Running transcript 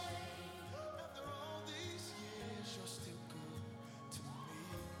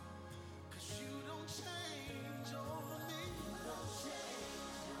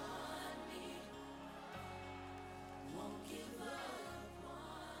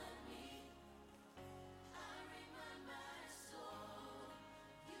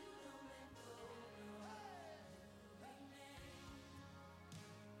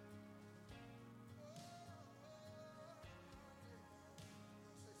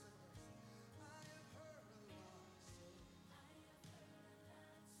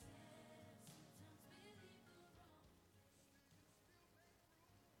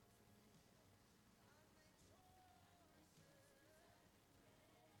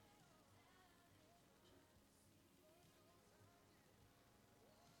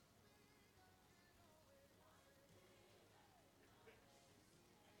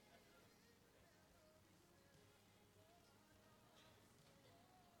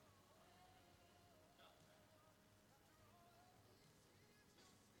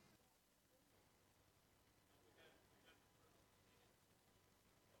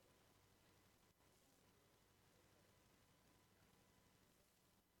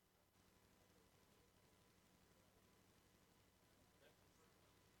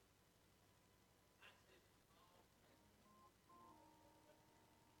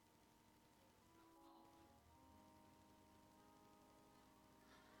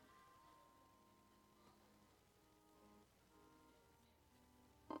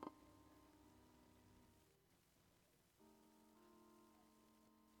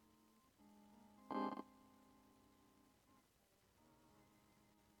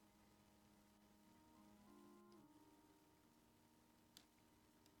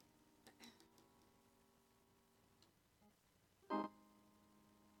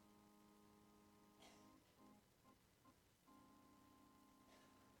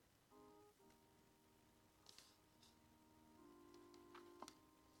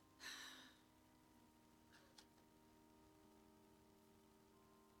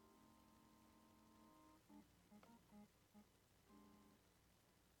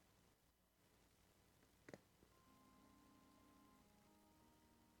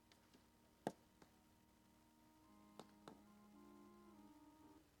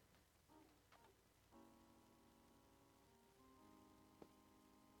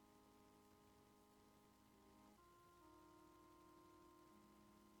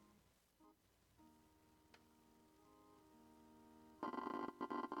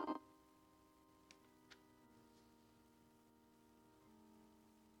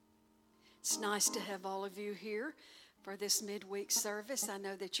It's nice to have all of you here for this midweek service. I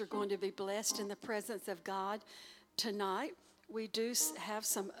know that you're going to be blessed in the presence of God tonight. We do have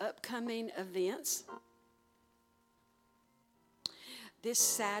some upcoming events. This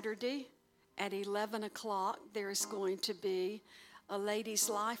Saturday at 11 o'clock, there is going to be a Ladies'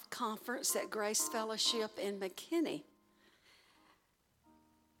 Life Conference at Grace Fellowship in McKinney.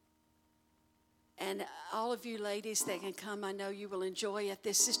 And all of you ladies that can come, I know you will enjoy it.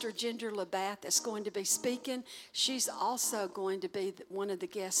 This Sister Ginger Labatt that's going to be speaking. She's also going to be one of the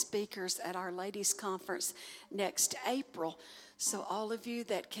guest speakers at our ladies' conference next April. So all of you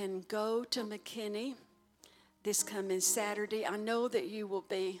that can go to McKinney this coming Saturday, I know that you will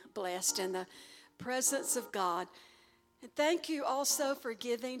be blessed in the presence of God. And thank you also for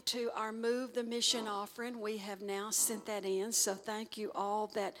giving to our Move the Mission offering. We have now sent that in, so thank you all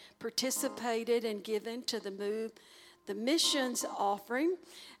that participated and given to the Move the Missions offering.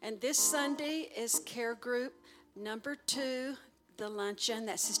 And this Sunday is care group number 2, the luncheon.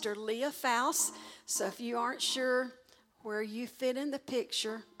 That's Sister Leah Faust. So if you aren't sure where you fit in the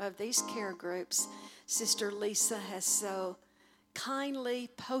picture of these care groups, Sister Lisa has so kindly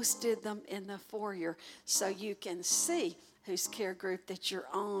posted them in the foyer so you can see whose care group that you're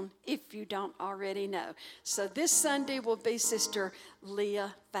on if you don't already know. So this Sunday will be Sister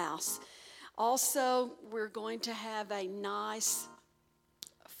Leah Faust. Also, we're going to have a nice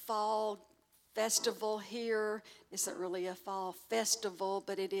fall festival here. It isn't really a fall festival,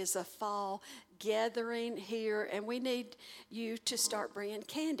 but it is a fall gathering here, and we need you to start bringing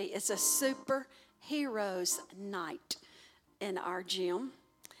candy. It's a superheroes night in our gym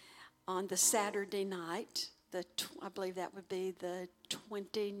on the Saturday night. I believe that would be the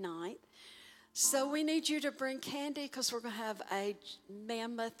 29th. So we need you to bring candy because we're going to have a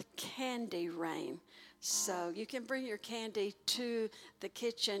mammoth candy rain. So you can bring your candy to the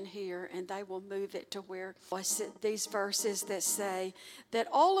kitchen here and they will move it to where these verses that say that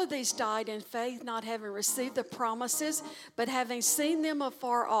all of these died in faith, not having received the promises, but having seen them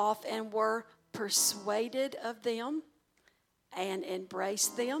afar off and were persuaded of them and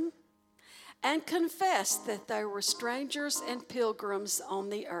embraced them and confessed that they were strangers and pilgrims on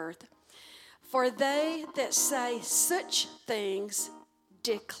the earth. For they that say such things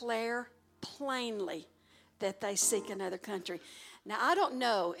declare plainly that they seek another country. Now, I don't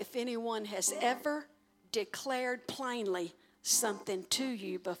know if anyone has ever declared plainly something to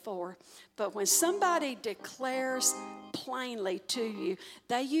you before, but when somebody declares plainly to you,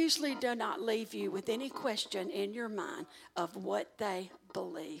 they usually do not leave you with any question in your mind of what they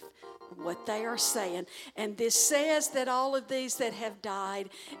believe, what they are saying. And this says that all of these that have died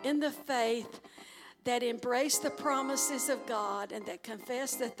in the faith, that embrace the promises of God and that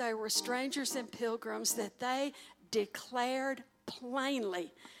confess that they were strangers and pilgrims, that they declared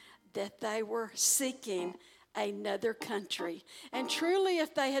plainly that they were seeking another country. And truly,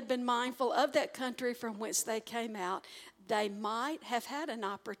 if they had been mindful of that country from whence they came out, they might have had an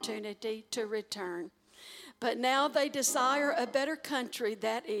opportunity to return. But now they desire a better country,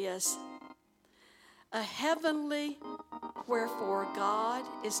 that is a heavenly. Wherefore God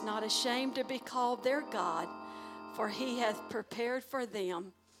is not ashamed to be called their God, for he hath prepared for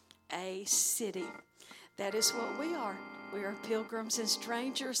them a city. That is what we are. We are pilgrims and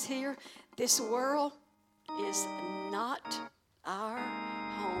strangers here. This world is not our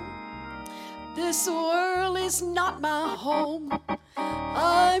home. This world is not my home.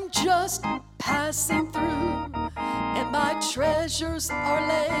 I'm just passing through, and my treasures are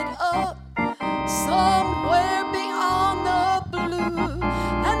laid up somewhere beyond the blue,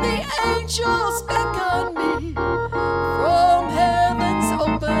 and the angels beckon me from heaven's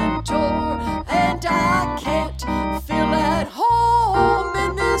open door, and I can't feel at home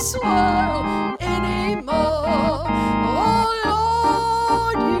in this world anymore. Oh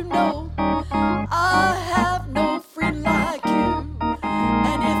Lord, you know I have no friend like you,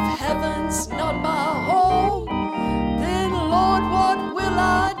 and if heaven's not my home, then Lord, what will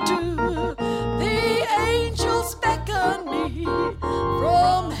I do? Beckon me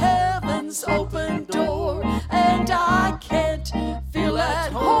from heaven's open door, and I can't feel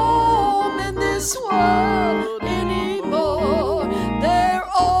at home in this world anymore. They're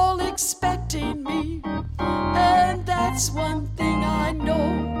all expecting me, and that's one thing I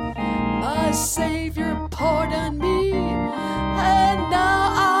know: my Savior pardoned me, and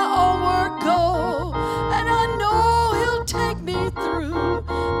now I onward go, and I know He'll take me through,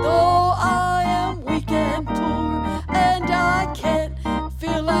 though I am weak and poor, and I can't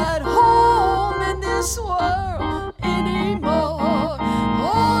feel at home in this world anymore.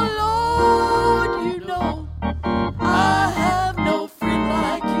 Oh Lord, you know I have no friend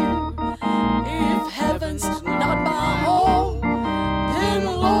like you,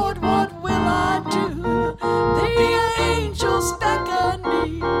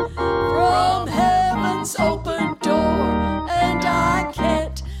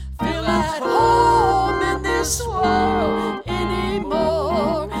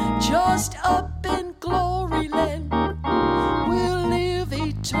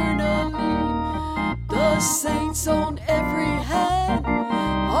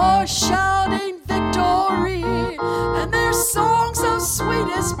 shouting victory, and their songs of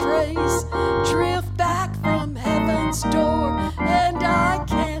sweetest praise drift back from heaven's door, and I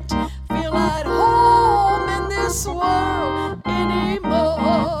can't feel at home in this world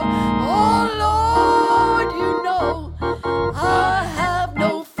anymore. Oh Lord, you know I have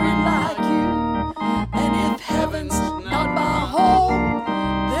no friend like you, and if heaven's not my home,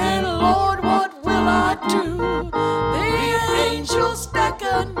 then Lord, what will I do? The angels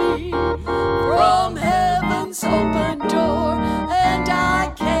beckon me from heaven's open door, and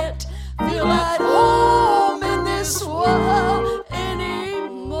I can't feel at home in this world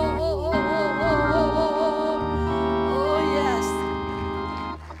anymore. Oh yes.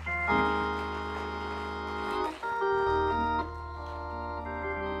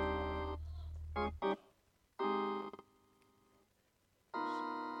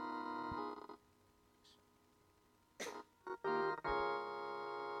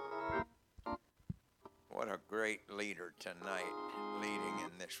 What a great leader tonight, leading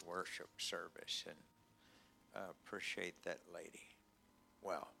in this worship service, and I appreciate that lady.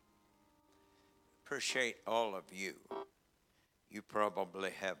 Well, appreciate all of you. You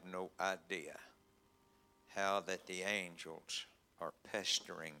probably have no idea how that the angels are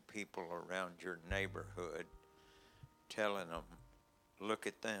pestering people around your neighborhood, telling them, look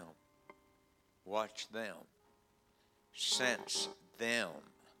at them, watch them, sense them,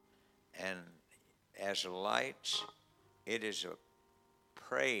 and as lights, it is a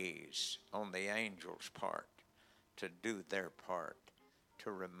praise on the angels' part to do their part, to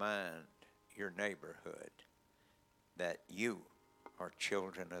remind your neighborhood that you are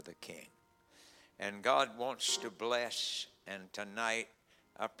children of the King. And God wants to bless, and tonight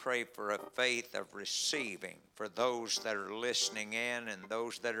I pray for a faith of receiving for those that are listening in and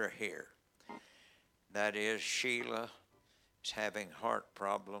those that are here. That is, Sheila is having heart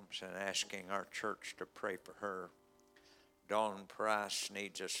problems and asking our church to pray for her. Dawn Price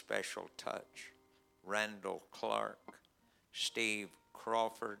needs a special touch. Randall Clark. Steve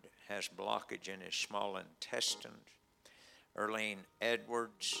Crawford has blockage in his small intestines. Erlene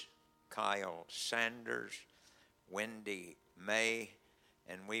Edwards, Kyle Sanders, Wendy May,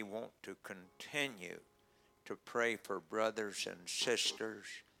 and we want to continue to pray for brothers and sisters,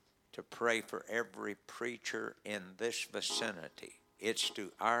 to pray for every preacher in this vicinity. It's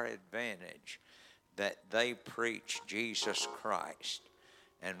to our advantage that they preach Jesus Christ.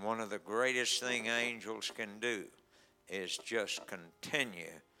 And one of the greatest things angels can do is just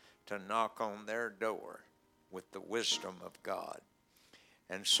continue to knock on their door with the wisdom of God.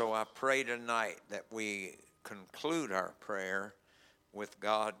 And so I pray tonight that we conclude our prayer with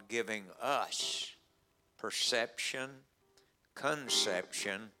God giving us perception,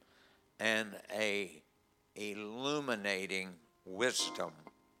 conception, and a illuminating wisdom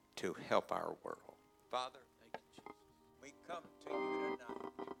to help our world. Father, we come to you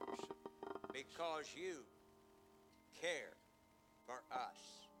tonight because you care for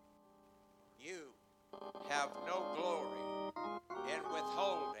us. You have no glory in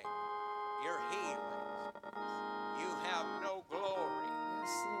withholding your healing. You have no glory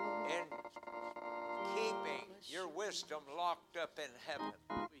in keeping your wisdom locked up in heaven.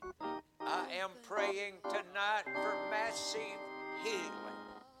 I am praying tonight for massive healing,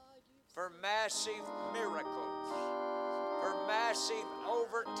 for massive miracles, for massive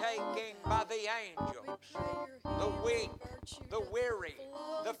overtaking by the angels, the weak, the weary,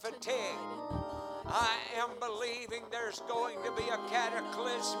 the fatigued. I am believing there's going to be a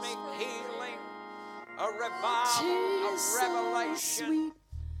cataclysmic healing, a revival of revelation.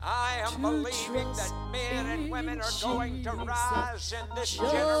 I am believing that men and women are going to rise in this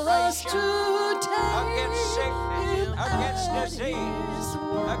generation against sickness, against disease,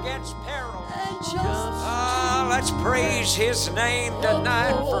 against peril. Let's praise His name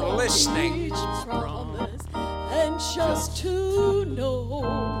tonight for listening. And just to know,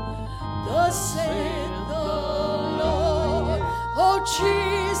 thus saith the Lord. Oh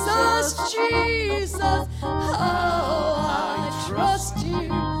Jesus, Jesus, how I trust you,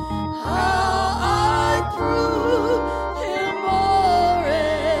 how I prove Him more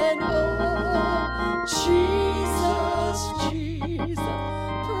and more. Jesus, Jesus,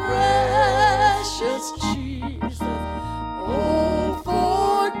 precious Jesus. Oh,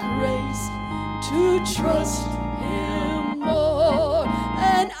 for grace to trust Him more.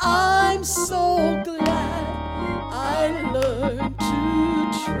 And I'm so glad I learned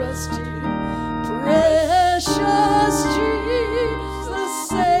to trust Him. Precious Jesus,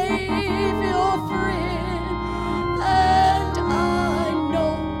 Savior, friend. And I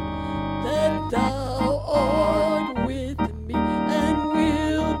know that Thou art with me and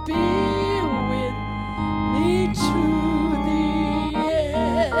will be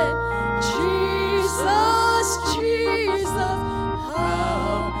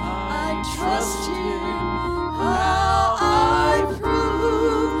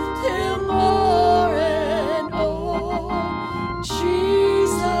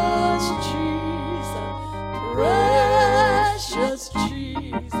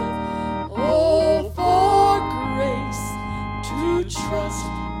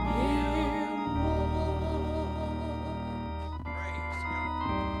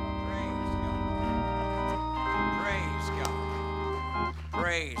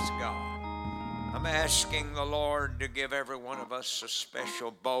Praise God. I'm asking the Lord to give every one of us a special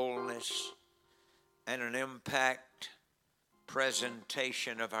boldness and an impact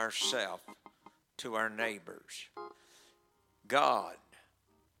presentation of ourselves to our neighbors. God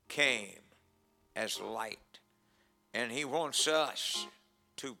came as light, and He wants us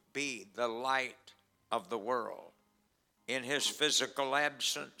to be the light of the world. In His physical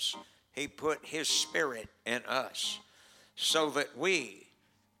absence, He put His Spirit in us so that we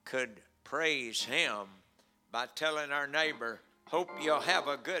could praise Him by telling our neighbor, hope you'll have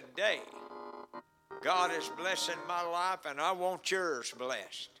a good day. God is blessing my life, and I want yours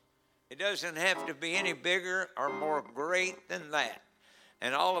blessed. It doesn't have to be any bigger or more great than that.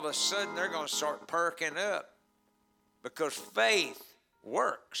 And all of a sudden, they're going to start perking up because faith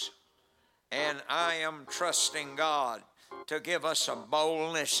works. And I am trusting God to give us a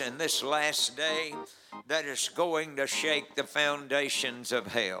boldness in this last day that is going to shake the foundations of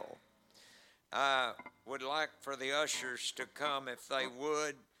hell. I would like for the ushers to come, if they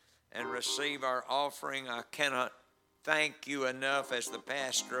would, and receive our offering. I cannot thank you enough as the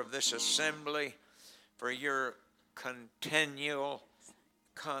pastor of this assembly for your continual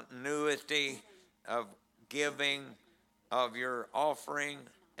continuity of giving of your offering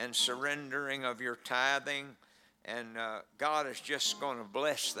and surrendering of your tithing. And God is just going to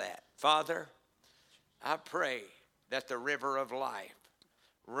bless that. Father, I pray that the river of life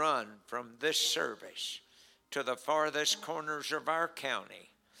run from this service to the farthest corners of our county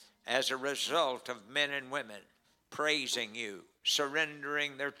as a result of men and women praising you,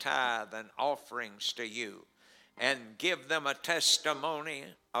 surrendering their tithe and offerings to you, and give them a testimony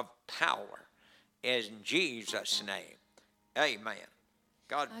of power in Jesus' name. Amen.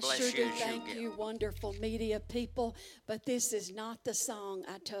 God bless you. I sure do as you thank give. you, wonderful media people, but this is not the song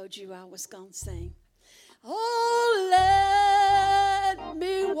I told you I was going to sing. Oh, let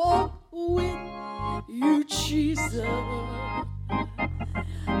me walk with you, Jesus,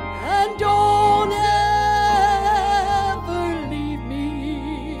 and don't ever leave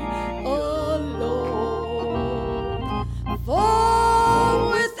me alone. For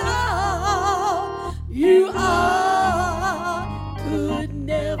without you I could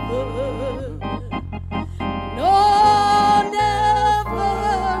never, no, never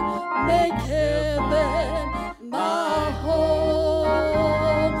make heaven my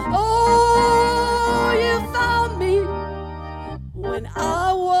home. Oh, you found me when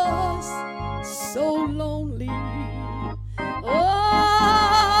I was so lonely.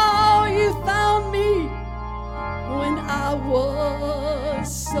 Oh, you found me when I was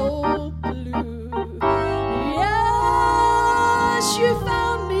so blue. Yes, you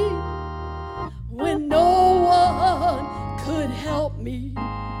found me when no one could help me.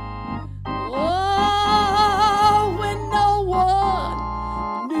 Oh, when no one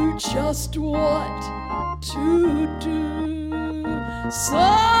knew just what to do. So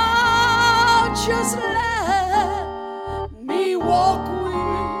just let me walk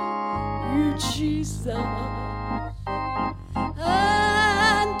with you, Jesus,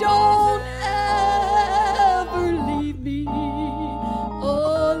 and don't ever leave me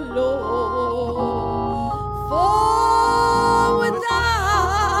alone. For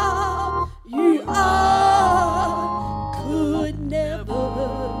without you I could never,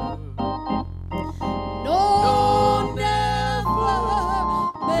 no, never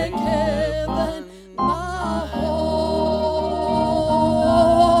make heaven my home.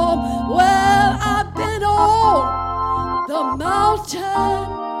 Well, I've been all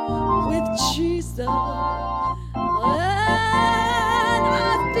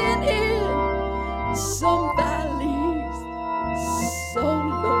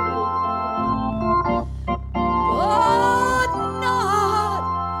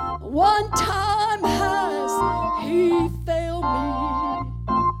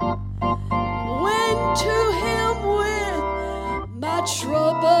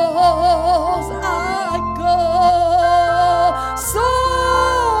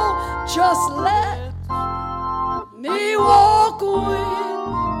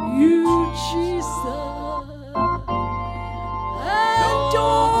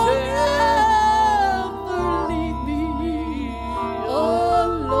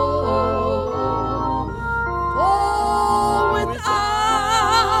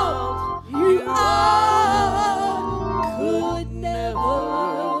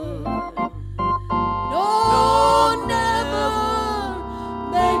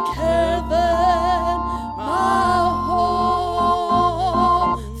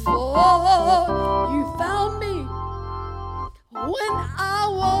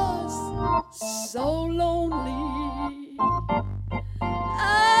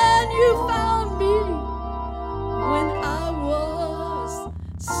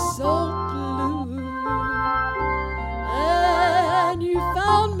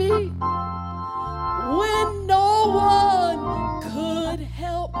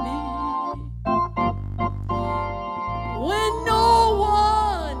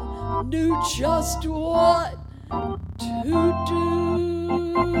just what to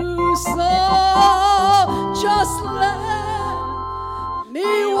do. So just let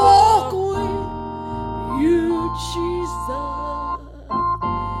me walk with you, Jesus.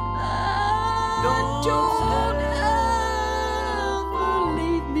 And don't ever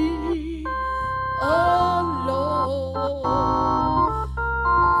leave me alone.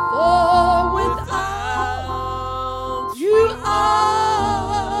 For without you I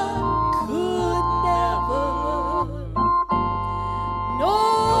could never, no,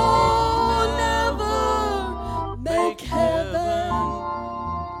 never make heaven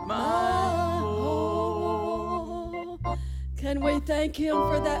my home. Can we thank Him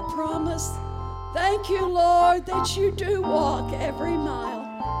for that promise? Thank you, Lord, that you do walk every mile.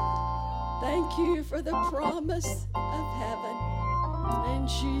 Thank you for the promise of heaven. In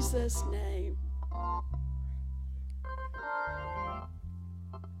Jesus' name.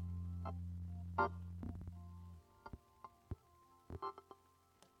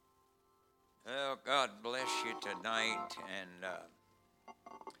 Well, God bless you tonight. And,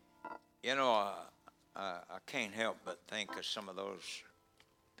 I can't help but think of some of those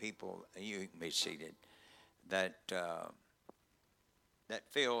people, you can be seated, that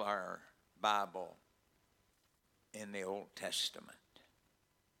fill our Bible in the Old Testament.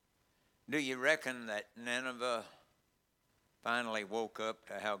 Do you reckon that Nineveh finally woke up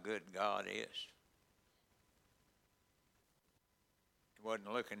to how good God is? It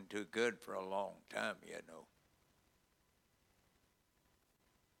wasn't looking too good for a long time, you know.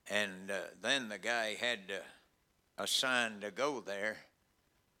 And then the guy had a sign to go there.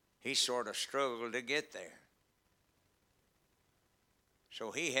 He sort of struggled to get there.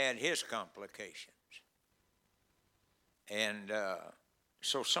 So he had his complications. And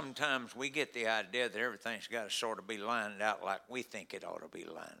so sometimes we get the idea that everything's got to sort of be lined out like we think it ought to be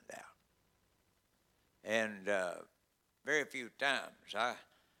lined out. And very few times, I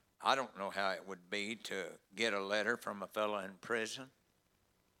don't know how it would be to get a letter from a fellow in prison.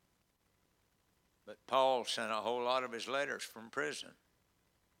 But Paul sent a whole lot of his letters from prison.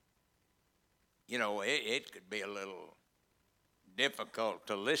 You know, it could be a little difficult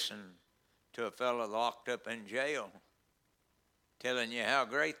to listen to a fellow locked up in jail telling you how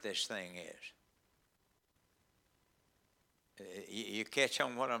great this thing is. You catch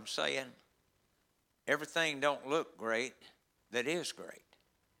on what I'm saying? Everything don't look great that is great.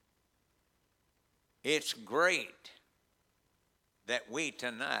 It's great that we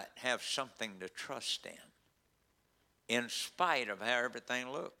tonight have something to trust in spite of how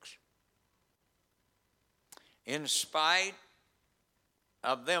everything looks. In spite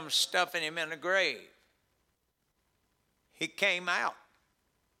of them stuffing him in a grave. He came out,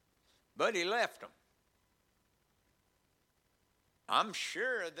 but he left them. I'm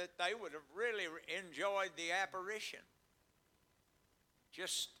sure that they would have really enjoyed the apparition.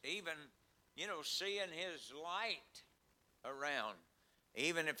 Just even, seeing his light around.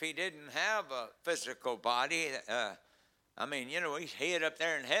 Even if he didn't have a physical body, he's hid up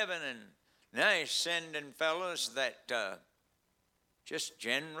there in heaven, and now he's sending fellows that just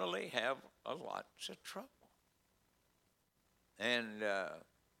generally have a lots of trouble. And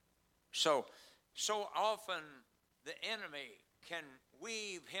so often the enemy can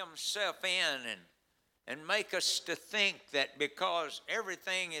weave himself in and make us to think that because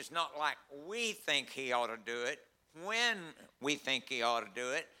everything is not like we think he ought to do it, when we think he ought to do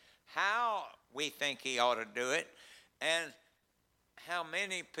it, how we think he ought to do it, and how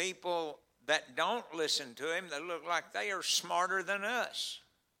many people that don't listen to him that look like they are smarter than us.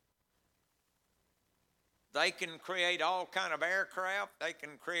 They can create all kind of aircraft. They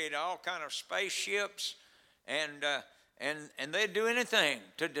can create all kind of spaceships, and they do anything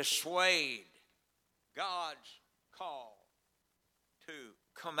to dissuade God's call to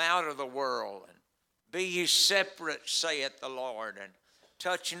come out of the world and be ye separate, saith the Lord, and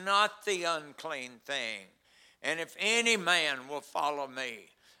touch not the unclean thing. And if any man will follow me,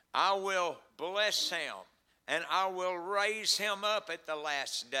 I will bless him, and I will raise him up at the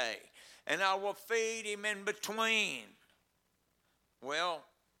last day, and I will feed him in between. Well,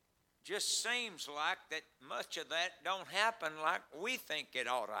 just seems like that much of that don't happen like we think it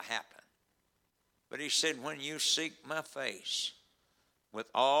ought to happen. But he said, when you seek my face with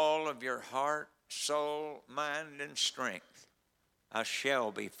all of your heart, soul, mind, and strength, I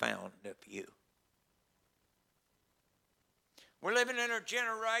shall be found of you. We're living in a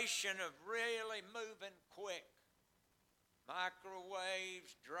generation of really moving quick.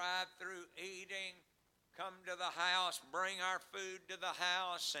 Microwaves, drive-through eating, come to the house, bring our food to the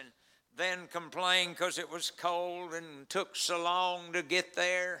house, and then complain because it was cold and took so long to get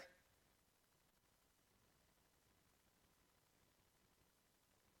there.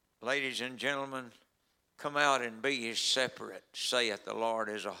 ladies and gentlemen, come out and be ye separate, saith the Lord,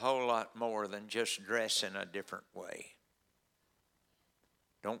 is a whole lot more than just dressing a different way.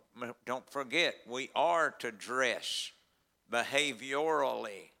 Don't forget, we are to dress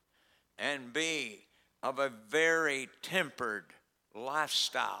behaviorally and be of a very tempered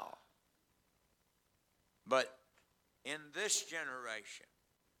lifestyle. But in this generation,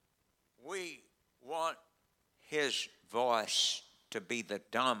 we want His voice to be the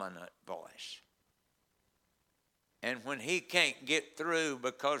dominant voice. And when He can't get through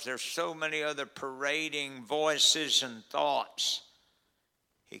because there's so many other parading voices and thoughts,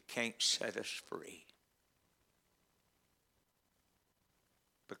 He can't set us free.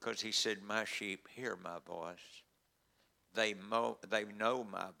 Because He said, my sheep hear my voice. They know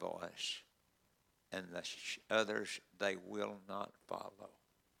my voice. And the others they will not follow.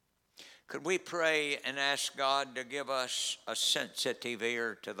 Could we pray and ask God to give us a sensitive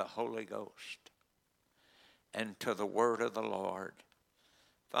ear to the Holy Ghost and to the word of the Lord?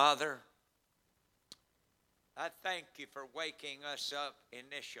 Father, I thank you for waking us up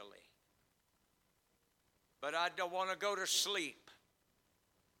initially. But I don't want to go to sleep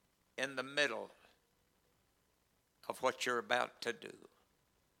in the middle of what you're about to do.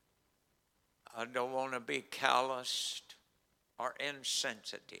 I don't want to be calloused or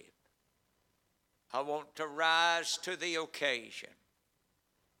insensitive. I want to rise to the occasion.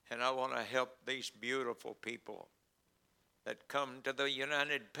 And I want to help these beautiful people that come to the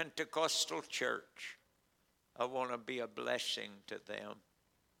United Pentecostal Church. I want to be a blessing to them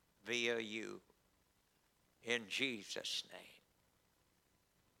via you. In Jesus' name.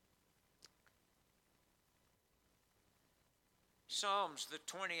 Psalms, the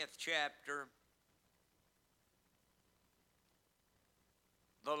 20th chapter.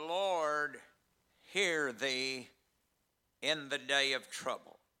 The Lord hear thee in the day of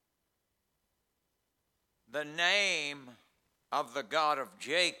trouble. The name of the God of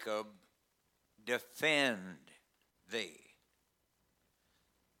Jacob defend thee.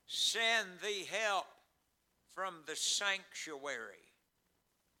 Send thee help from the sanctuary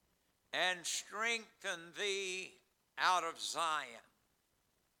and strengthen thee out of Zion.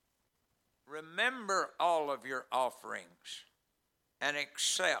 Remember all of your offerings and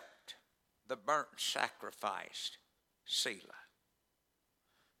accept the burnt sacrifice, Selah.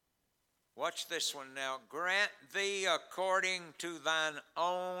 Watch this one now. Grant thee according to thine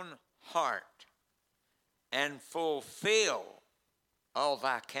own heart and fulfill all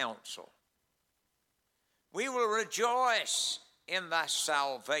thy counsel. We will rejoice in thy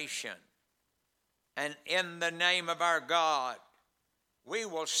salvation, and in the name of our God we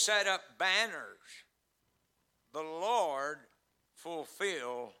will set up banners. The Lord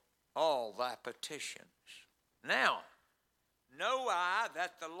fulfill all thy petitions. Now, know I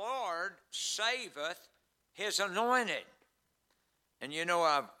that the Lord saveth his anointed. And you know,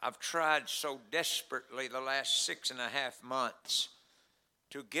 I've tried so desperately the last 6.5 months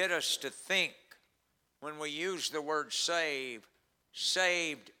to get us to think, when we use the word save,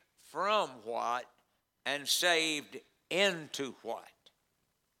 saved from what and saved into what.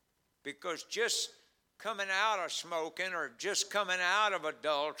 Because just coming out of smoking, or just coming out of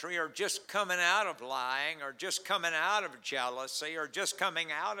adultery, or just coming out of lying, or just coming out of jealousy, or just coming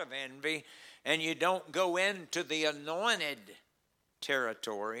out of envy, and you don't go into the anointed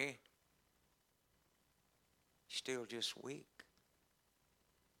territory, still just weak.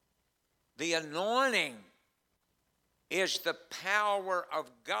 The anointing is the power of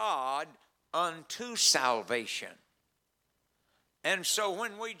God unto salvation. And so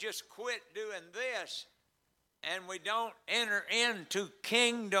when we just quit doing this and we don't enter into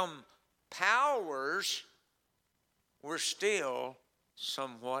kingdom powers, we're still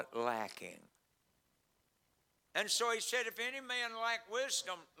somewhat lacking. And so he said, if any man lack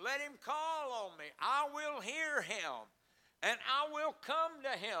wisdom, let him call on me. I will hear him, and I will come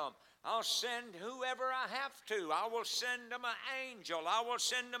to him. I'll send whoever I have to. I will send them an angel. I will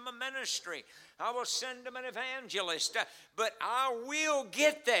send them a ministry. I will send them an evangelist. But I will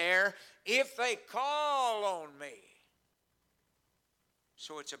get there if they call on me.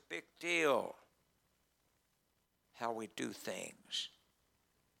 So it's a big deal how we do things.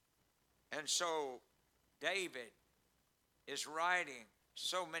 And so David is writing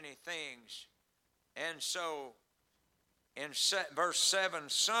so many things. And so in verse 7,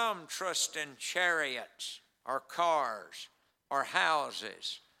 some trust in chariots or cars or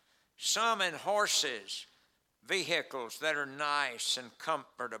houses, some in horses, vehicles that are nice and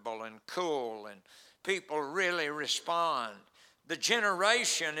comfortable and cool, and people really respond. The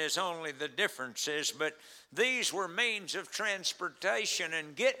generation is only the differences, but these were means of transportation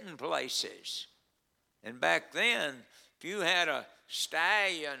and getting places. And back then, if you had a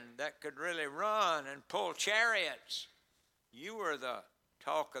stallion that could really run and pull chariots, you were the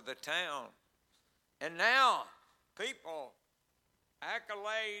talk of the town. And now, people,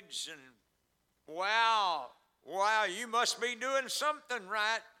 accolades and wow, you must be doing something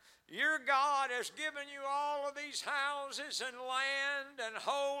right. Your God has given you all of these houses and land and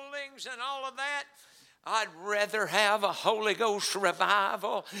holdings and all of that. I'd rather have a Holy Ghost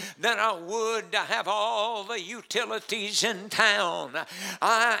revival than I would to have all the utilities in town.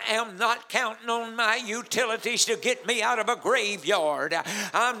 I am not counting on my utilities to get me out of a graveyard.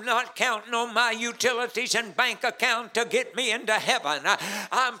 I'm not counting on my utilities and bank account to get me into heaven.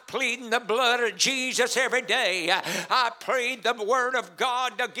 I'm pleading the blood of Jesus every day. I plead the Word of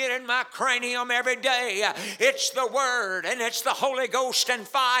God to get in my cranium every day. It's the Word and it's the Holy Ghost and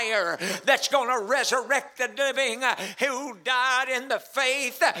fire that's going to resurrect the living who died in the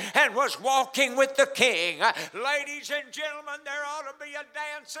faith and was walking with the King. Ladies and gentlemen, there ought to be a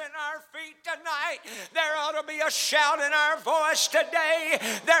dance in our feet tonight. There ought to be a shout in our voice today.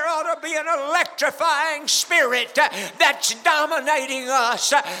 There ought to be an electrifying spirit that's dominating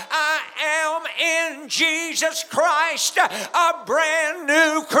us. I am in Jesus Christ a brand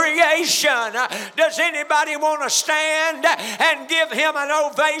new creation. Does anybody want to stand and give him an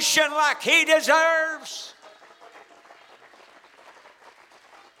ovation like he deserves?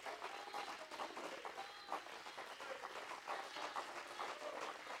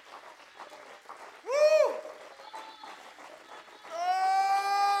 Woo!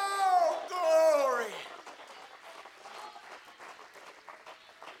 Oh, glory!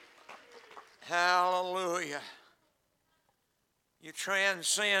 Hallelujah. You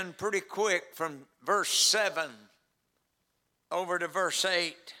transcend pretty quick from verse 7 over to verse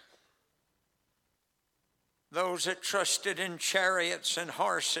 8. Those that trusted in chariots and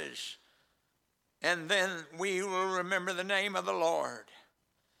horses. And then we will remember the name of the Lord.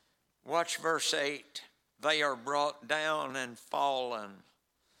 Watch verse 8. They are brought down and fallen,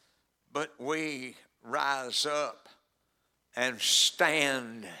 but we rise up and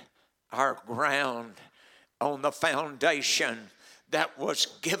stand our ground on the foundation that was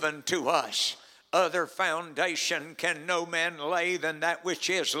given to us. Other foundation can no man lay than that which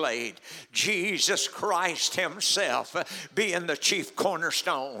is laid. Jesus Christ himself being the chief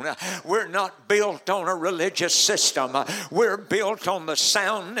cornerstone. We're not built on a religious system. We're built on the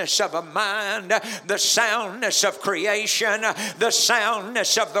soundness of a mind, the soundness of creation, the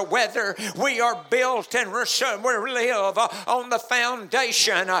soundness of the weather. We are built and we live on the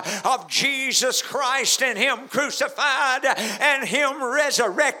foundation of Jesus Christ and him crucified and him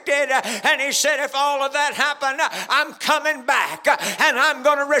resurrected. And he said, if all of that happened, I'm coming back and I'm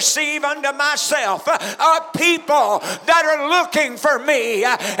going to receive unto myself a people that are looking for me,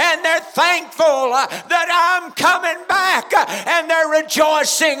 and they're thankful that I'm coming back, and they're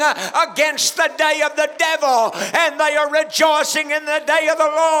rejoicing against the day of the devil, and they are rejoicing in the day of the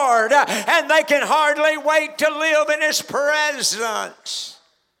Lord, and they can hardly wait to live in his presence.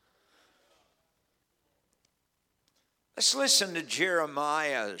 Let's listen to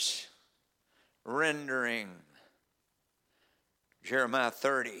Jeremiah's rendering. Jeremiah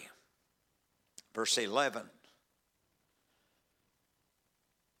 30, verse 11.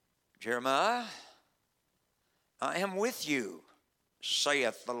 Jeremiah, I am with you,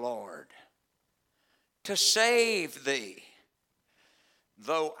 saith the Lord, to save thee,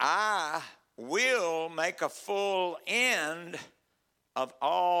 though I will make a full end of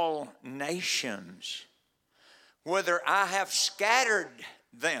all nations, whether I have scattered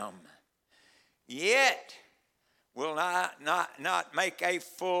them, yet will I not make a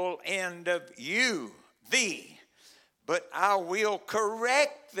full end of thee, but I will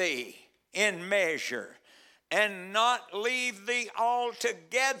correct thee in measure, and not leave thee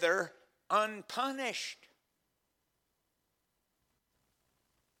altogether unpunished.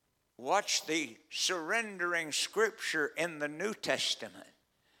 Watch the surrendering scripture in the New Testament.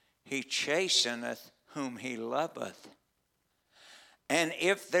 He chasteneth whom he loveth. And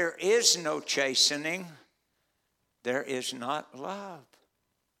if there is no chastening, there is not love.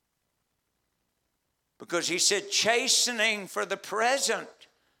 Because he said chastening for the present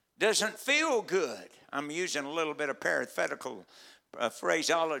doesn't feel good. I'm using a little bit of parenthetical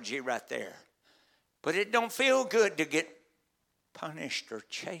phraseology right there. But it don't feel good to get punished or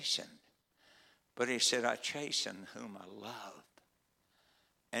chastened. But he said, I chasten whom I love.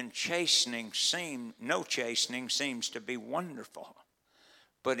 And no chastening seems to be wonderful.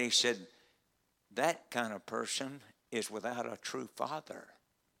 But he said, that kind of person is without a true father.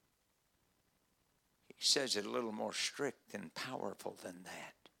 He says it a little more strict and powerful than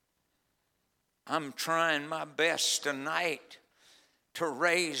that. I'm trying my best tonight to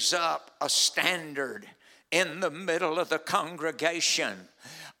raise up a standard in the middle of the congregation.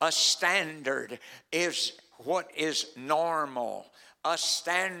 A standard is what is normal. A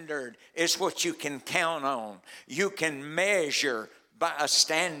standard is what you can count on. You can measure by a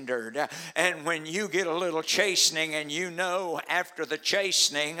standard. And when you get a little chastening and you know after the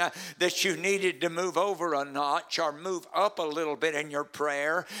chastening that you needed to move over a notch or move up a little bit in your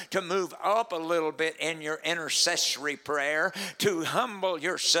prayer, to move up a little bit in your intercessory prayer, to humble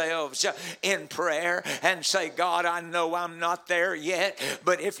yourselves in prayer and say, God, I know I'm not there yet,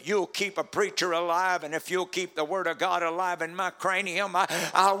 but if you'll keep a preacher alive and if you'll keep the Word of God alive in my cranium,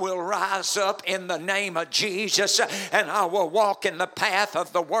 I will rise up in the name of Jesus, and I will walk in the path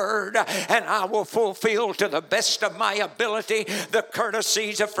of the Word, and I will fulfill to the best of my ability the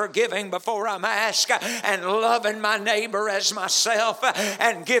courtesies of forgiving before I'm asked, and loving my neighbor as myself,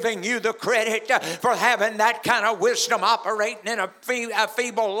 and giving you the credit for having that kind of wisdom operating in a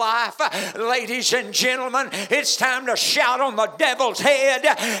feeble life. Ladies and gentlemen, it's time to shout on the devil's head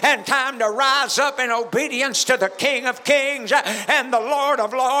and time to rise up in obedience to the King of Kings and the Lord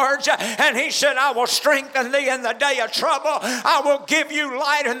of Lords. And he said, I will strengthen thee in the day of trouble. I will give you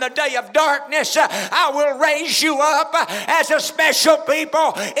light in the day of darkness. I will raise you up as a special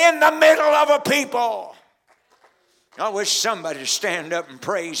people in the middle of a people. I wish somebody would stand up and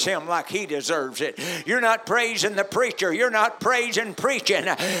praise him like he deserves it. You're not praising the preacher. You're not praising preaching.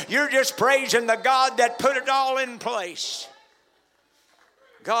 You're just praising the God that put it all in place.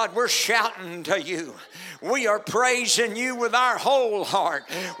 God, we're shouting to you. We are praising you with our whole heart.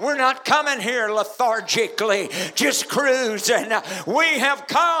 We're not coming here lethargically, just cruising. We have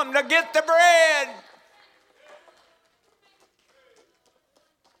come to get the bread.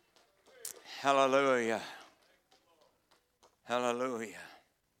 Hallelujah. Hallelujah.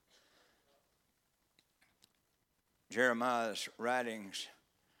 Jeremiah's writings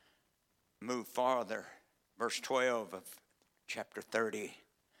move farther. Verse 12 of chapter 30.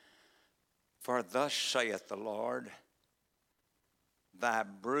 For thus saith the Lord, thy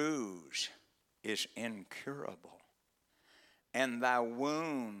bruise is incurable, and thy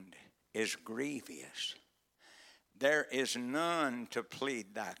wound is grievous. There is none to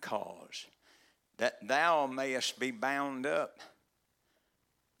plead thy cause, that thou mayest be bound up.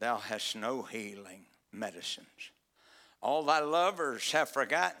 Thou hast no healing medicines. All thy lovers have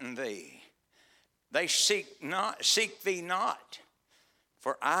forgotten thee. They seek thee not.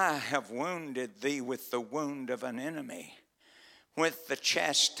 For I have wounded thee with the wound of an enemy, with the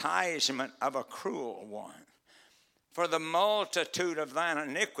chastisement of a cruel one. For the multitude of thine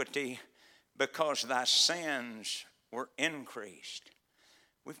iniquity, because thy sins were increased.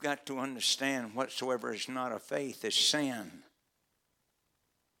 We've got to understand whatsoever is not of faith is sin.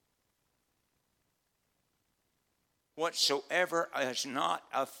 Whatsoever is not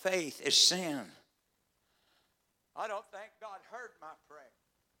of faith is sin. I don't think God heard my prayer.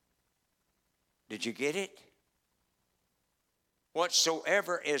 Did you get it?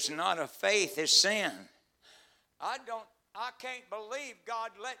 Whatsoever is not of faith is sin. I can't believe God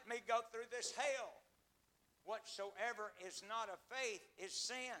let me go through this hell. Whatsoever is not of faith is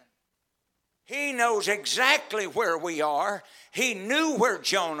sin. He knows exactly where we are. He knew where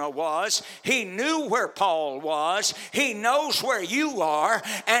Jonah was. He knew where Paul was. He knows where you are,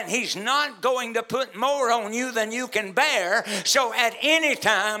 and he's not going to put more on you than you can bear. So at any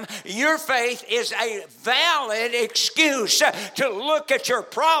time, your faith is a valid excuse to look at your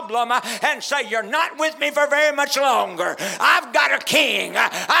problem and say, you're not with me for very much longer. I've got a king.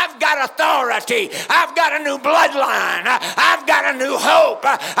 I've got authority. I've got a new bloodline. I've got a new hope.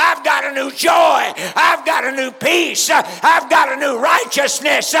 I've got a new joy. I've got a new peace. I've got a new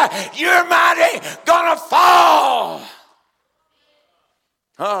righteousness. You're mighty gonna fall.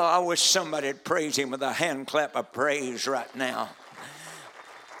 Oh, I wish somebody would praise him with a hand clap of praise right now.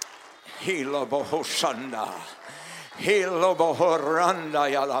 Hilobohosanda.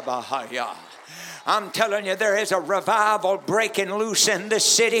 Hilobohoranda yalabahaya. I'm telling you, there is a revival breaking loose in this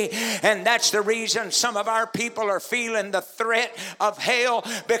city, and that's the reason some of our people are feeling the threat of hell,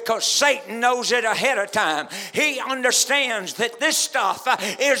 because Satan knows it ahead of time. He understands that this stuff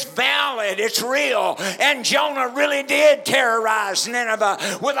is valid, it's real, and Jonah really did terrorize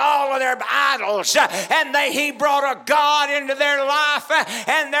Nineveh with all of their idols, and he brought a God into their life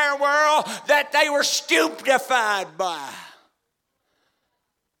and their world that they were stupefied by.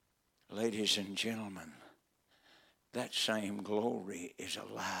 Ladies and gentlemen, that same glory is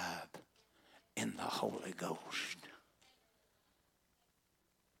alive in the Holy Ghost.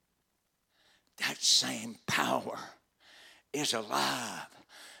 that same power is alive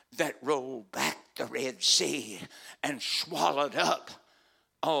that rolled back the Red Sea and swallowed up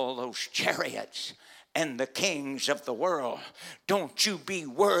all those chariots and the kings of the world. Don't you be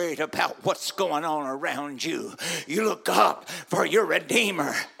worried about what's going on around you. You look up, for your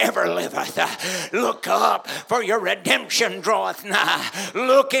Redeemer ever liveth. Look up, for your redemption draweth nigh.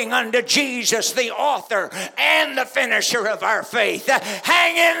 Looking unto Jesus, the author and the finisher of our faith.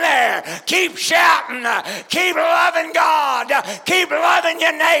 Hang in there. Keep shouting. Keep loving God. Keep loving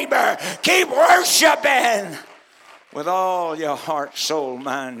your neighbor. Keep worshiping with all your heart, soul,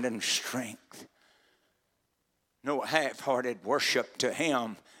 mind, and strength. No half-hearted worship to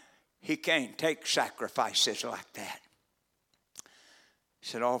him. He can't take sacrifices like that. He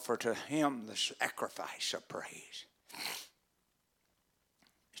said, offer to him the sacrifice of praise.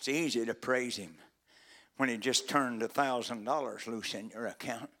 It's easy to praise him when he just turned $1,000 loose in your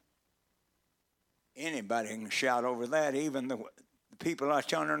account. Anybody can shout over that, even the people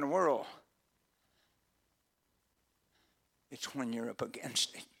out yonder in the world. It's when you're up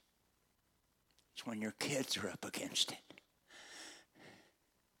against it. It's when your kids are up against it.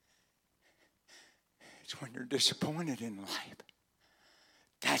 It's when you're disappointed in life.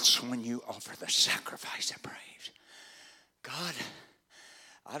 That's when you offer the sacrifice of praise. God,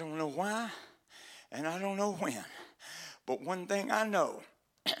 I don't know why, and I don't know when, but one thing I know,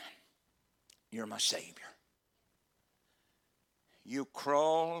 you're my Savior. You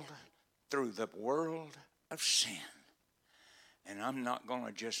crawled through the world of sin, and I'm not going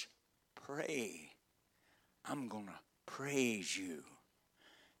to just pray. I'm going to praise you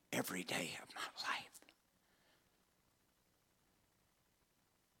every day of my life.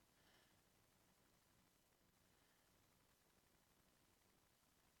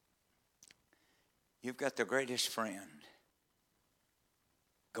 You've got the greatest friend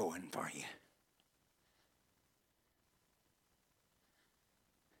going for you.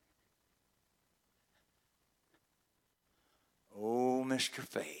 Oh, Mr.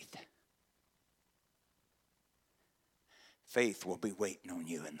 Faith. Faith will be waiting on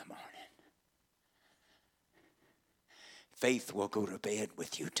you in the morning. Faith will go to bed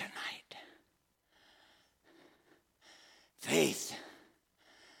with you tonight. Faith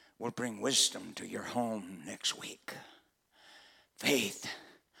will bring wisdom to your home next week. Faith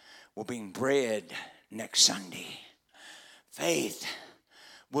will bring bread next Sunday. Faith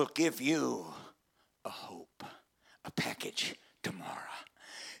will give you a hope, a package tomorrow.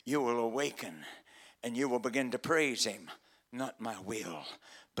 You will awaken and you will begin to praise him. Not my will,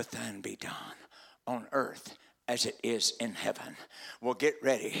 but thine be done on earth as it is in heaven. Well, get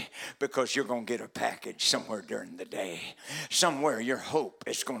ready, because you're going to get a package somewhere during the day. Somewhere your hope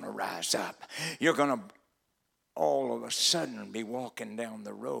is going to rise up. You're going to all of a sudden be walking down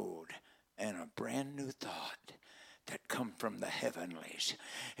the road, and a brand new thought that come from the heavenlies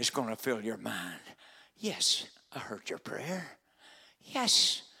is going to fill your mind. Yes, I heard your prayer.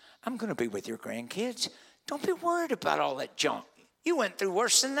 Yes, I'm going to be with your grandkids. Don't be worried about all that junk. You went through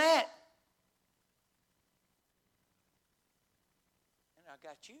worse than that. And I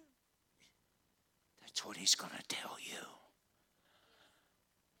got you. That's what he's going to tell you.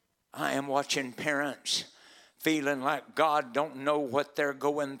 I am watching parents feeling like God don't know what they're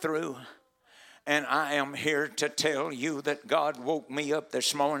going through. And I am here to tell you that God woke me up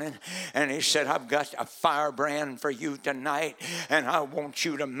this morning and he said, I've got a firebrand for you tonight, and I want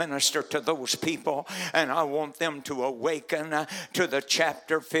you to minister to those people, and I want them to awaken to the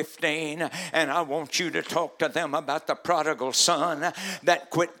chapter 15, and I want you to talk to them about the prodigal son that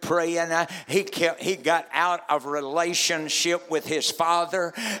quit praying. He got out of relationship with his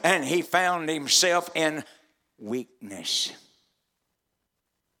father, and he found himself in weakness,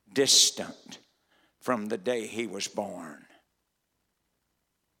 distant from the day he was born.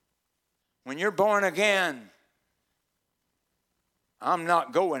 When you're born again, I'm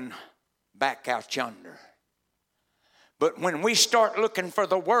not going back out yonder. But when we start looking for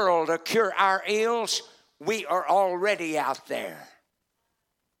the world to cure our ills, we are already out there.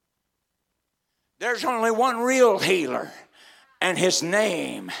 There's only one real healer, and his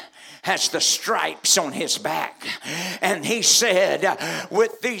name has the stripes on his back. And he said,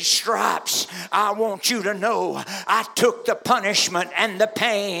 with these stripes, I want you to know I took the punishment and the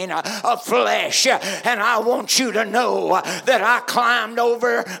pain of flesh. And I want you to know that I climbed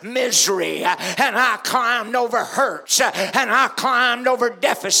over misery, and I climbed over hurts, and I climbed over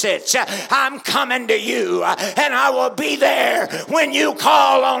deficits. I'm coming to you, and I will be there when you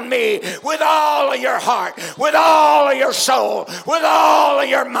call on me with all of your heart, with all of your soul, with all of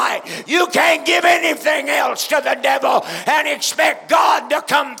your might. You can't give anything else to the devil and expect God to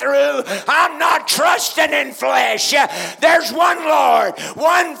come through. I'm not trusting in flesh. There's one Lord,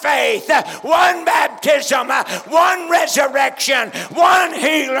 one faith, one baptism, one resurrection, one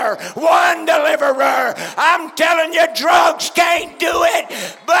healer, one deliverer. I'm telling you, drugs can't do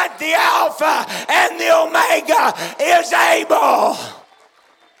it, but the Alpha and the Omega is able.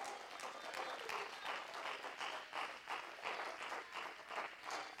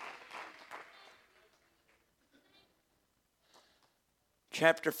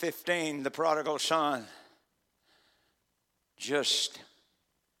 Chapter 15, the prodigal son, just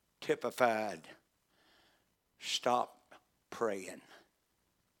typified. Stop praying.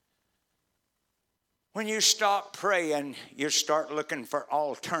 When you stop praying, you start looking for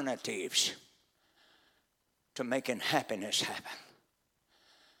alternatives to making happiness happen.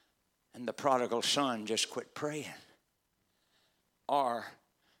 And the prodigal son just quit praying or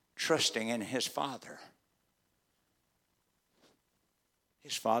trusting in his father.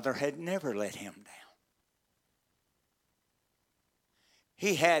 His father had never let him down.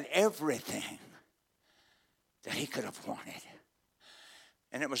 He had everything that he could have wanted.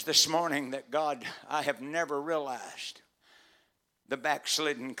 And it was this morning that I have never realized the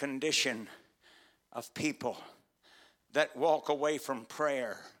backslidden condition of people that walk away from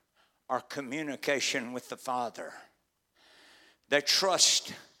prayer or communication with the Father. They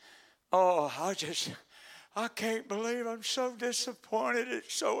trust, I can't believe I'm so disappointed at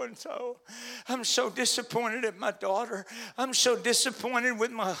so-and-so. I'm so disappointed at my daughter. I'm so disappointed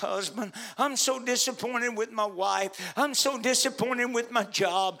with my husband. I'm so disappointed with my wife. I'm so disappointed with my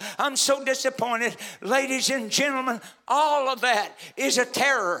job. I'm so disappointed. Ladies and gentlemen, all of that is a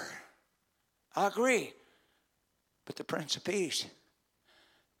terror. I agree. But the Prince of Peace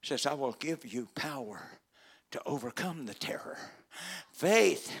says, I will give you power to overcome the terror.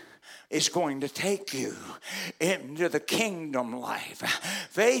 Faith is going to take you into the kingdom life.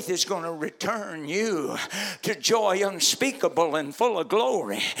 Faith is going to return you to joy unspeakable and full of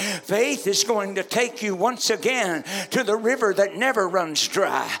glory. Faith is going to take you once again to the river that never runs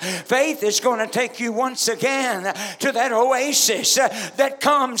dry. Faith is going to take you once again to that oasis that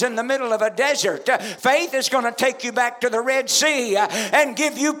comes in the middle of a desert. Faith is going to take you back to the Red Sea and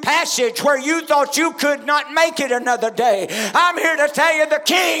give you passage where you thought you could not make it another day. I'm here to tell you the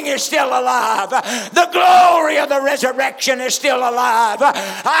King is still alive. The glory of the resurrection is still alive.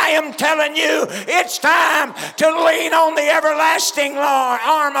 I am telling you, it's time to lean on the everlasting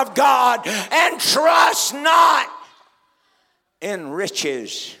arm of God and trust not in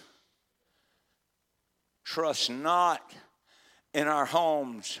riches. Trust not in our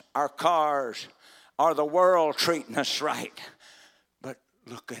homes, our cars, or the world treating us right, but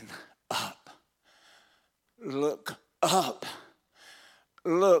looking up. Look up.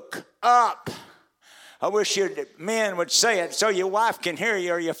 Look up. I wish your men would say it so your wife can hear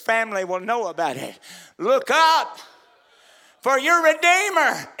you or your family will know about it. Look up. For your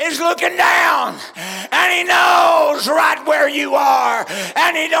Redeemer is looking down, and he knows right where you are,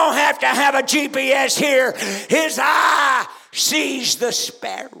 and he don't have to have a GPS here. His eye sees the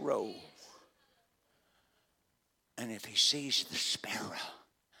sparrow. And if he sees the sparrow,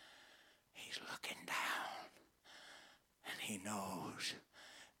 he's looking down, and he knows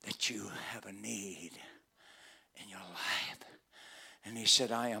that you have a need in your life. And he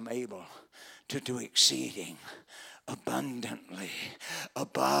said, I am able to do exceeding abundantly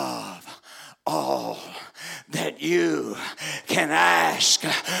above all that you can ask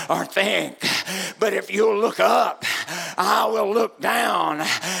or think. But if you'll look up, I will look down,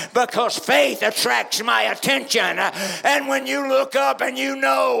 because faith attracts my attention. And when you look up and you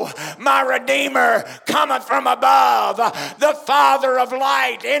know my Redeemer cometh from above, the Father of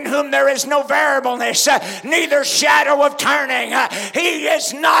light, in whom there is no variableness, neither shadow of turning. He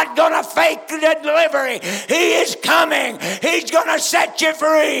is not going to fake the delivery. He is coming. He's going to set you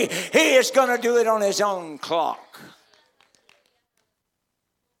free. He is going to do it on his own clock.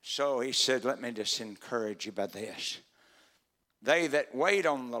 So he said, let me just encourage you by this. They that wait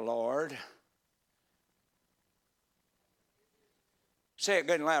on the Lord. Say it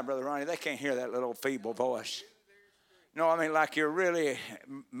good and loud, Brother Ronnie. They can't hear that little feeble voice. No, I mean like you're really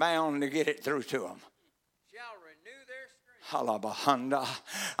bound to get it through to them. Shall renew their strength.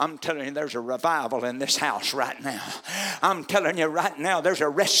 I'm telling you, there's a revival in this house right now. I'm telling you right now, there's a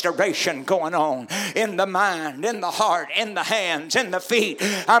restoration going on in the mind, in the heart, in the hands, in the feet.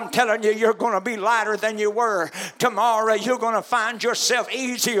 I'm telling you, you're going to be lighter than you were. Tomorrow, you're going to find yourself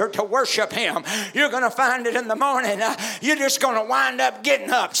easier to worship Him. You're going to find it in the morning. You're just going to wind up getting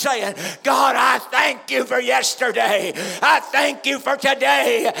up saying, God, I thank you for yesterday. I thank you for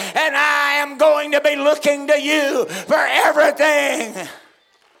today. And I am going to be looking to you for everything.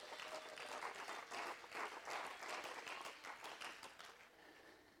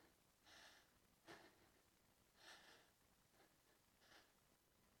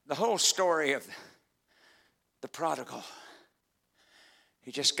 The whole story of the prodigal,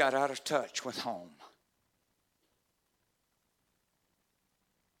 he just got out of touch with home.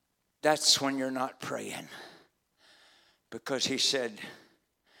 That's when you're not praying, because he said,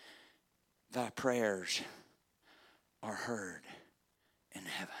 thy prayers are heard in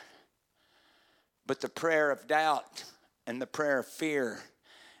heaven. But the prayer of doubt and the prayer of fear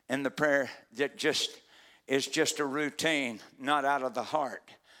and the prayer that just is just a routine, not out of the heart,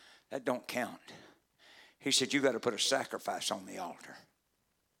 that don't count. He said, you got to put a sacrifice on the altar.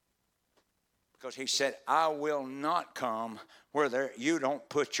 Because he said, I will not come where you don't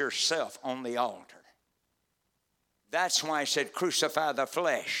put yourself on the altar. That's why he said, crucify the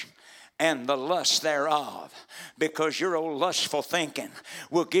flesh and the lust thereof, because your old lustful thinking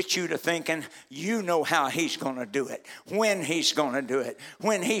will get you to thinking you know how he's going to do it, when he's going to do it,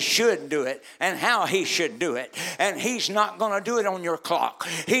 when he should do it, and how he should do it. And he's not going to do it on your clock.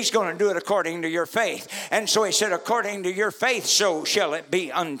 He's going to do it according to your faith. And so he said, according to your faith, so shall it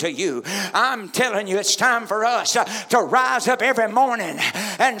be unto you. I'm telling you, it's time for us to rise up every morning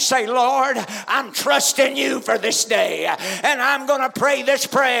and say, Lord, I'm trusting you for this day. And I'm going to pray this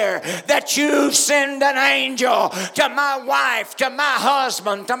prayer, that you send an angel to my wife, to my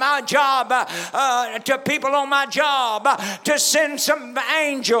husband, to my job, to people on my job, to send some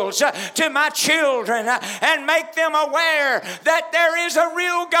angels to my children and make them aware that there is a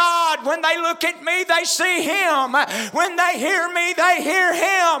real God. When they look at me, they see Him. When they hear me, they hear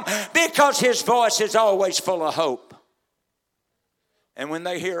Him, because His voice is always full of hope. And when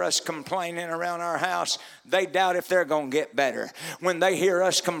they hear us complaining around our house, they doubt if they're going to get better. When they hear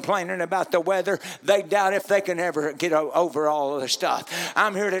us complaining about the weather, they doubt if they can ever get over all of the stuff.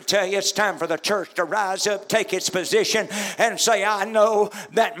 I'm here to tell you, it's time for the church to rise up, take its position, and say, I know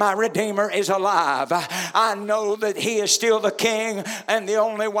that my Redeemer is alive. I know that He is still the King and the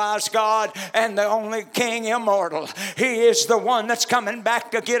only wise God and the only King immortal. He is the one that's coming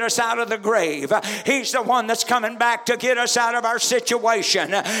back to get us out of the grave. He's the one that's coming back to get us out of our situation.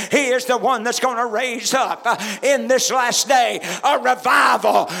 He is the one that's going to raise up in this last day a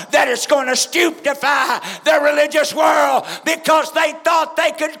revival that is going to stupefy the religious world, because they thought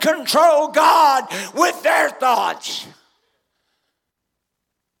they could control God with their thoughts.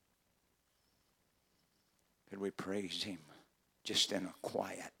 Could we praise Him just in a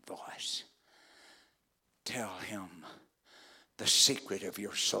quiet voice? Tell Him the secret of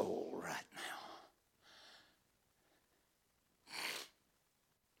your soul right now.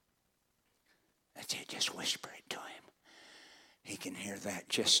 That's it. Just whisper it to Him. He can hear that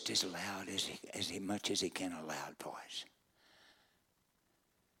just as loud as much as He can a loud voice.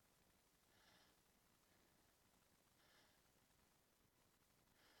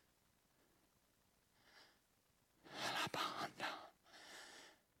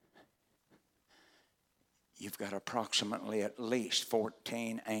 You've got approximately at least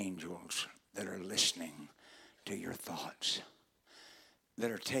 14 angels that are listening to your thoughts,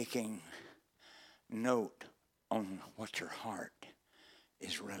 that are taking note on what your heart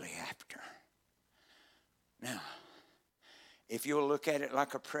is really after. Now, if you'll look at it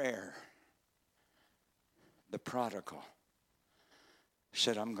like a prayer, the prodigal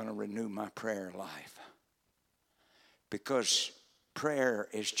said, I'm going to renew my prayer life. Because prayer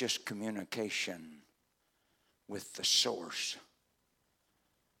is just communication with the source.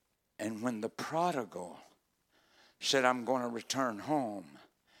 And when the prodigal said, I'm going to return home,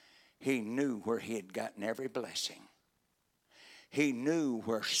 he knew where he had gotten every blessing. He knew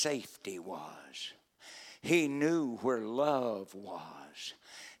where safety was. He knew where love was.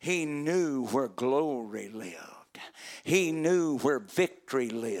 He knew where glory lived. He knew where victory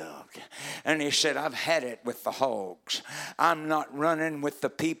lived. And he said, I've had it with the hogs. I'm not running with the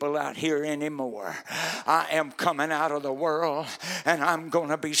people out here anymore. I am coming out of the world, and I'm going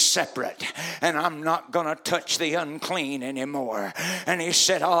to be separate. And I'm not going to touch the unclean anymore. And he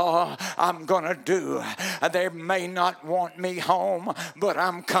said, all I'm going to do, they may not want me home, but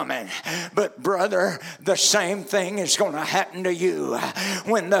I'm coming. But brother, the same thing is going to happen to you.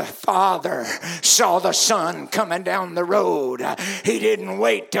 When the Father saw the Son coming down the road, he didn't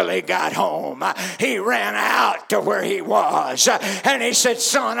wait till he got home. He ran out to where he was, and he said,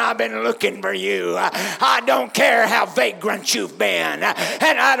 son, I've been looking for you. I don't care how vagrant you've been,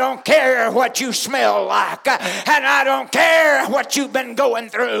 and I don't care what you smell like, and I don't care what you've been going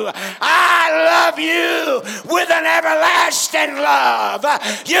through. I love you with an everlasting love.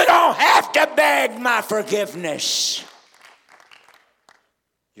 You don't have to beg my forgiveness.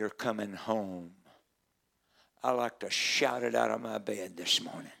 You're coming home. I like to shout it out of my bed this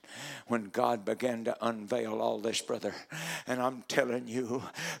morning when God began to unveil all this, brother. And I'm telling you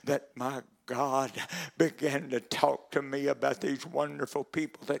that my God began to talk to me about these wonderful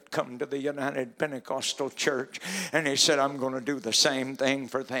people that come to the United Pentecostal Church. And he said, I'm going to do the same thing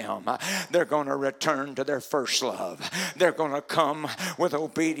for them. They're going to return to their first love. They're going to come with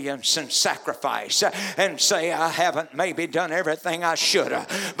obedience and sacrifice and say, I haven't maybe done everything I should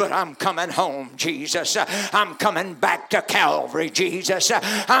have, but I'm coming home, Jesus. I'm coming back to Calvary, Jesus.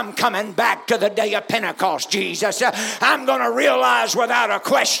 I'm coming back to the day of Pentecost, Jesus. I'm going to realize without a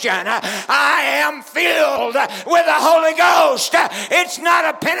question, I am filled with the Holy Ghost. It's not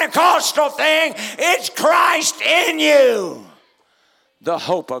a Pentecostal thing. It's Christ in you, the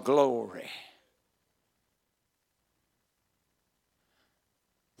hope of glory.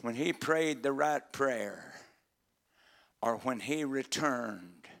 When he prayed the right prayer, or when he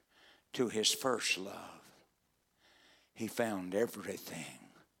returned to his first love, he found everything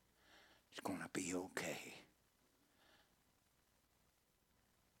is going to be okay.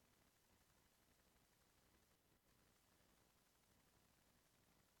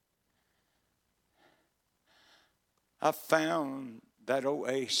 I found that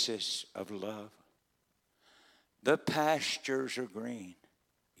oasis of love. The pastures are green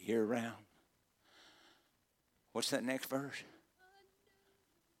year round. What's that next verse?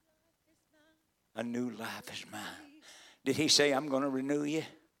 A new life is mine. Did he say, I'm going to renew you?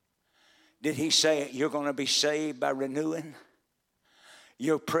 Did he say you're going to be saved by renewing?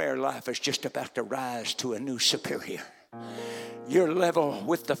 Your prayer life is just about to rise to a new superior. Your level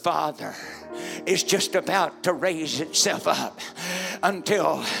with the Father is just about to raise itself up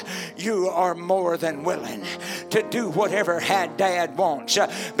until you are more than willing to do whatever Dad wants,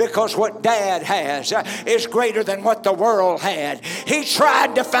 because what Dad has is greater than what the world had. He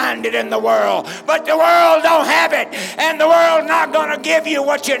tried to find it in the world, but the world don't have it, and the world's not going to give you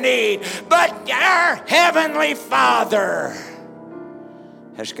what you need. But our Heavenly Father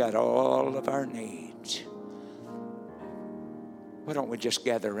has got all of our needs. Why don't we just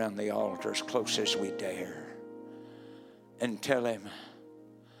gather around the altar as close as we dare and tell him,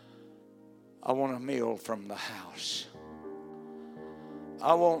 I want a meal from the house.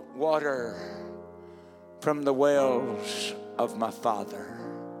 I want water from the wells of my Father.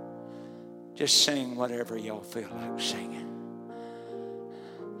 Just sing whatever y'all feel like singing.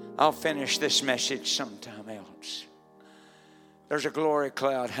 I'll finish this message sometime else. There's a glory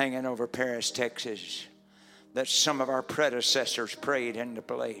cloud hanging over Paris, Texas, that some of our predecessors prayed into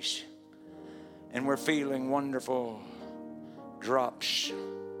place. And we're feeling wonderful drops.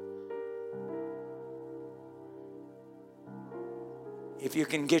 If you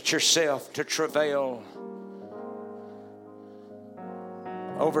can get yourself to travail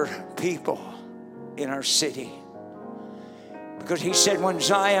over people in our city. Because he said when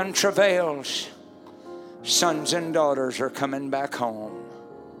Zion travails, sons and daughters are coming back home.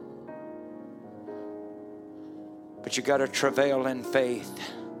 But you got to travail in faith.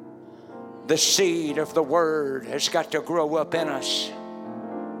 The seed of the word has got to grow up in us.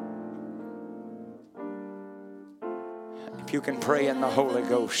 If you can pray in the Holy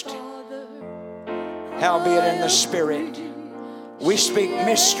Ghost, howbeit in the Spirit, we speak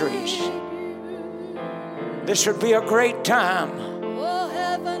mysteries. This would be a great time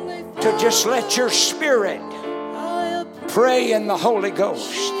to just let your spirit pray in the Holy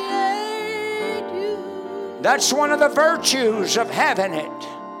Ghost. That's one of the virtues of having it.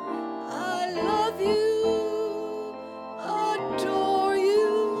 I love you, adore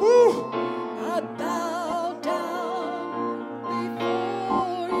you. Woo. I bow down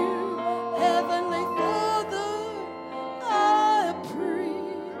before you, Heavenly Father. I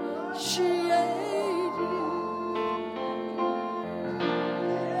appreciate you.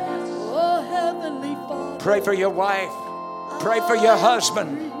 Pray for your wife. Pray for your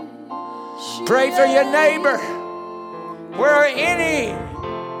husband. Pray for your neighbor. Where any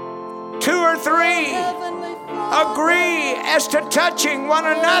 2 or 3 agree as to touching one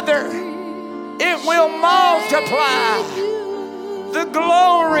another, it will multiply the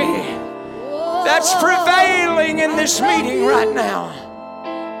glory that's prevailing in this meeting right now.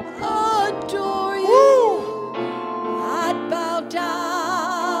 Adore you. Woo. I'd bow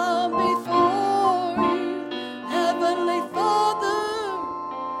down before you, Heavenly Father.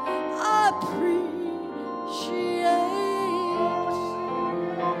 I appreciate.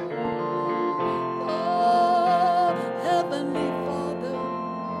 Oh, Heavenly Father,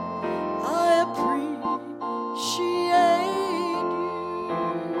 I appreciate you.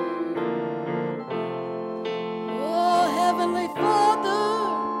 Oh, Heavenly Father,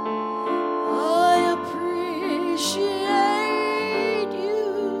 I appreciate you.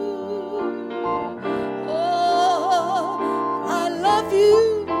 Oh, I love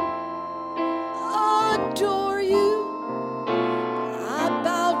you, adore you. I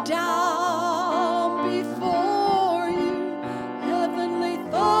bow down before you, Heavenly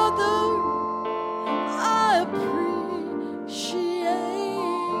Father. I appreciate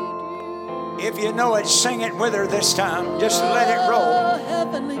you. If you know it, sing it with her this time. Just let it roll. Oh,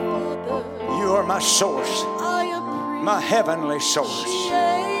 Heavenly Father, You are my source, I my heavenly source.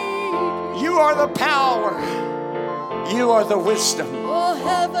 appreciate you. You are the power. You are the wisdom. Oh,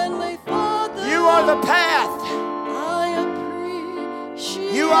 Heavenly Father, You are the path. I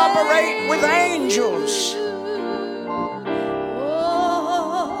appreciate You operate with angels. you.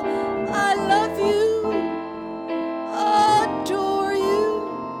 Oh, I love you, adore you.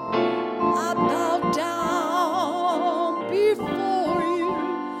 I bow down before you,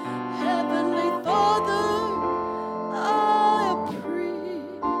 Heavenly Father. I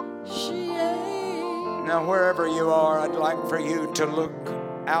appreciate. Now, wherever you are, I'd like for you to look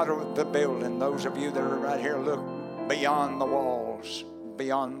out of the building. Those of you that are right here, look beyond the walls,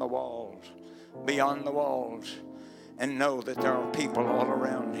 beyond the walls, beyond the walls, and know that there are people all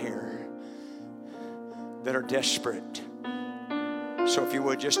around here that are desperate. So if you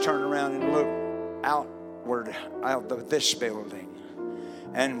would just turn around and look outward out of this building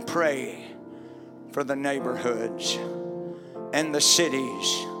and pray for the neighborhoods and the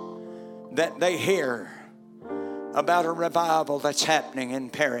cities that they hear about a revival that's happening in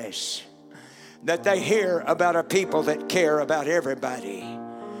Paris, that they hear about a people that care about everybody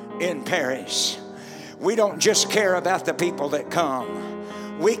in Paris. We don't just care about the people that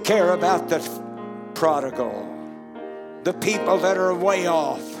come. We care about the prodigal, the people that are way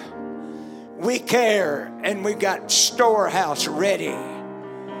off. We care, and we've got storehouse ready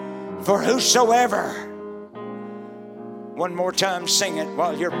for whosoever. One more time, sing it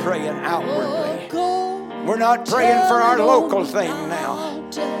while you're praying outwardly. We're not praying for our local thing now.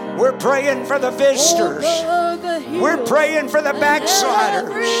 We're praying for the visitors. We're praying for the backsliders.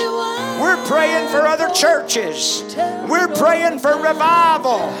 We're praying for other churches. We're praying for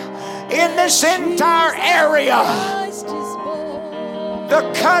revival in this entire area. The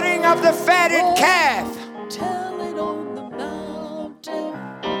cutting of the fatted calf.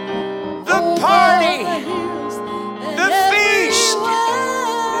 The party. The feast.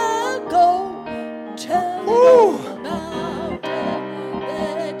 Woo.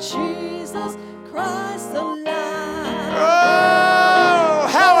 Jesus Christ alive. Oh,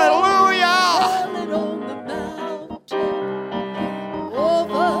 hallelujah. Tell it on the mountain,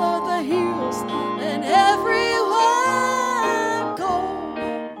 over the hills, and everywhere go.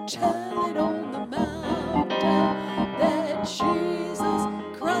 Tell it on the mountain that Jesus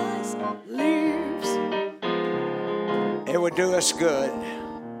Christ lives. It would do us good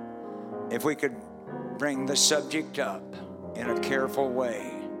if we could bring the subject up in a careful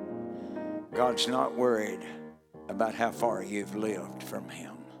way. God's not worried about how far you've lived from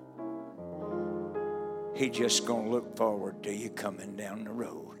Him. He's just going to look forward to you coming down the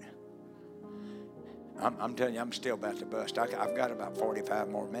road. I'm telling you, I'm still about to bust. I've got about 45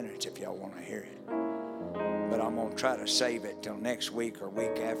 more minutes if y'all want to hear it. But I'm going to try to save it till next week or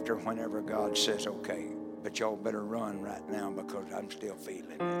week after, whenever God says okay. But y'all better run right now because I'm still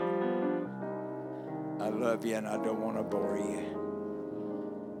feeling it. I love you and I don't want to bore you.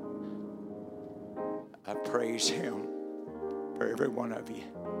 I praise Him for every one of you,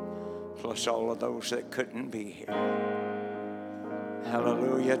 plus all of those that couldn't be here.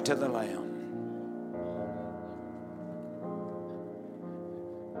 Hallelujah to the Lamb.